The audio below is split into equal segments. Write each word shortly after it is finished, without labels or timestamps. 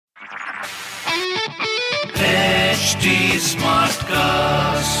HT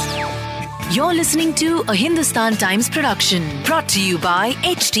Smartcast. You're listening to a Hindustan Times production brought to you by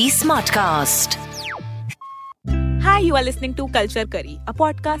HT Smartcast. Hi, you are listening to Culture Curry, a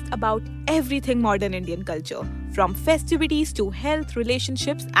podcast about everything modern Indian culture, from festivities to health,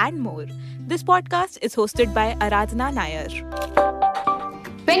 relationships and more. This podcast is hosted by Aradhana Nair.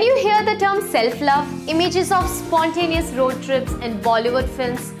 When you hear the term self-love, images of spontaneous road trips and Bollywood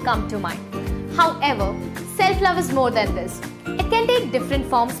films come to mind. However, self-love is more than this. It can take different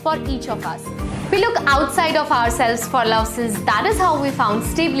forms for each of us. We look outside of ourselves for love since that is how we found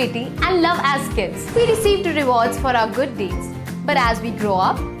stability and love as kids. We received rewards for our good deeds. But as we grow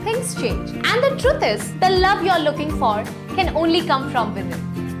up, things change. And the truth is, the love you're looking for can only come from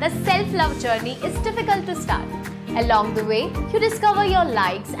within. The self-love journey is difficult to start. Along the way, you discover your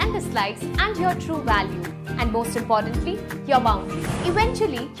likes and dislikes and your true value. And most importantly, your boundaries.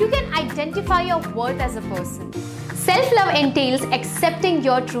 Eventually, you can identify your worth as a person. Self-love entails accepting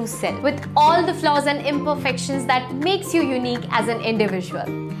your true self with all the flaws and imperfections that makes you unique as an individual.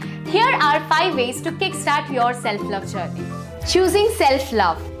 Here are 5 ways to kickstart your self-love journey. Choosing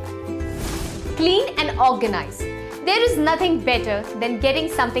self-love. Clean and organized. There is nothing better than getting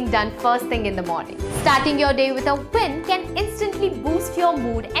something done first thing in the morning. Starting your day with a win can instantly boost your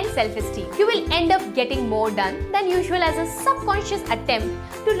mood and self-esteem. You will end up getting more done than usual as a subconscious attempt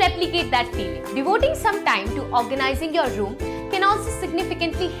to replicate that feeling. Devoting some time to organizing your room can also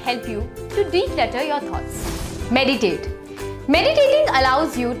significantly help you to declutter your thoughts. Meditate. Meditating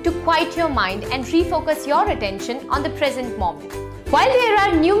allows you to quiet your mind and refocus your attention on the present moment. While there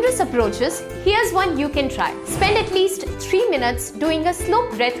are numerous approaches, here's one you can try. Spend at least 3 minutes doing a slow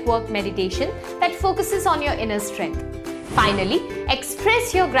breathwork meditation that focuses on your inner strength. Finally,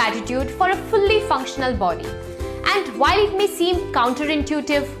 express your gratitude for a fully functional body. And while it may seem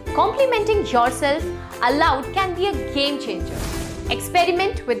counterintuitive, complimenting yourself aloud can be a game changer.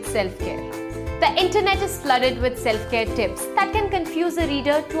 Experiment with self-care. The internet is flooded with self-care tips that can confuse a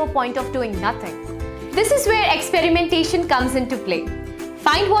reader to a point of doing nothing. This is where experimentation comes into play.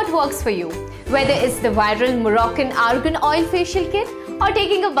 Find what works for you, whether it's the viral Moroccan argan oil facial kit or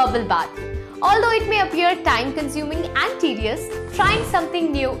taking a bubble bath. Although it may appear time-consuming and tedious, trying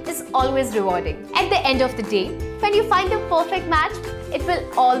something new is always rewarding. At the end of the day, when you find the perfect match, it will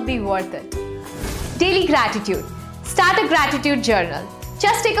all be worth it. Daily gratitude. Start a gratitude journal.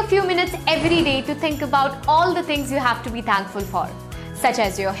 Just take a few minutes every day to think about all the things you have to be thankful for, such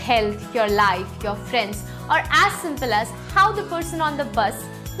as your health, your life, your friends, or as simple as how the person on the bus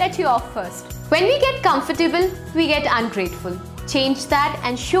let you off first. When we get comfortable, we get ungrateful. Change that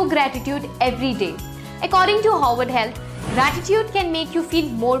and show gratitude every day. According to Harvard Health, gratitude can make you feel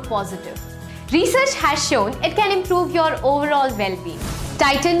more positive. Research has shown it can improve your overall well-being.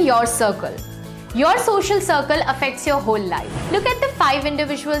 Tighten your circle. Your social circle affects your whole life. Look at the 5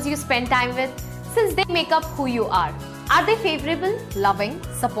 individuals you spend time with, since they make up who you are. Are they favorable, loving,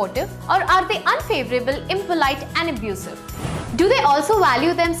 supportive, or are they unfavorable, impolite, and abusive? Do they also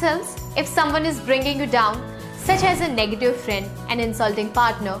value themselves? If someone is bringing you down, such as a negative friend, an insulting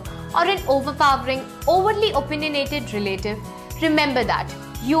partner, or an overpowering, overly opinionated relative, remember that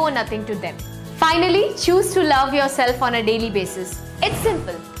you owe nothing to them. Finally, choose to love yourself on a daily basis. It's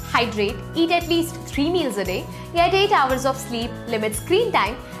simple. Hydrate, eat at least 3 meals a day, get 8 hours of sleep, limit screen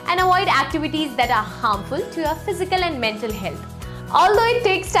time, and avoid activities that are harmful to your physical and mental health. Although it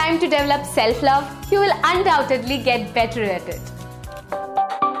takes time to develop self-love, you will undoubtedly get better at it.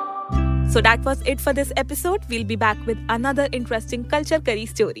 So that was it for this episode. We'll be back with another interesting Culture Curry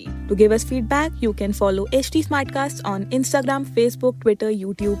story. To give us feedback, you can follow HT Smartcast on Instagram, Facebook, Twitter,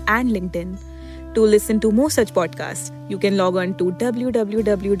 YouTube, and LinkedIn. To listen to more such podcasts, you can log on to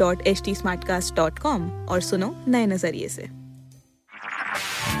www.htsmartcast.com or suno Naye Nazariye se.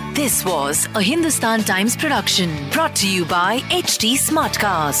 This was a Hindustan Times production brought to you by HT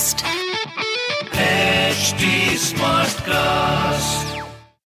Smartcast. HT Smartcast.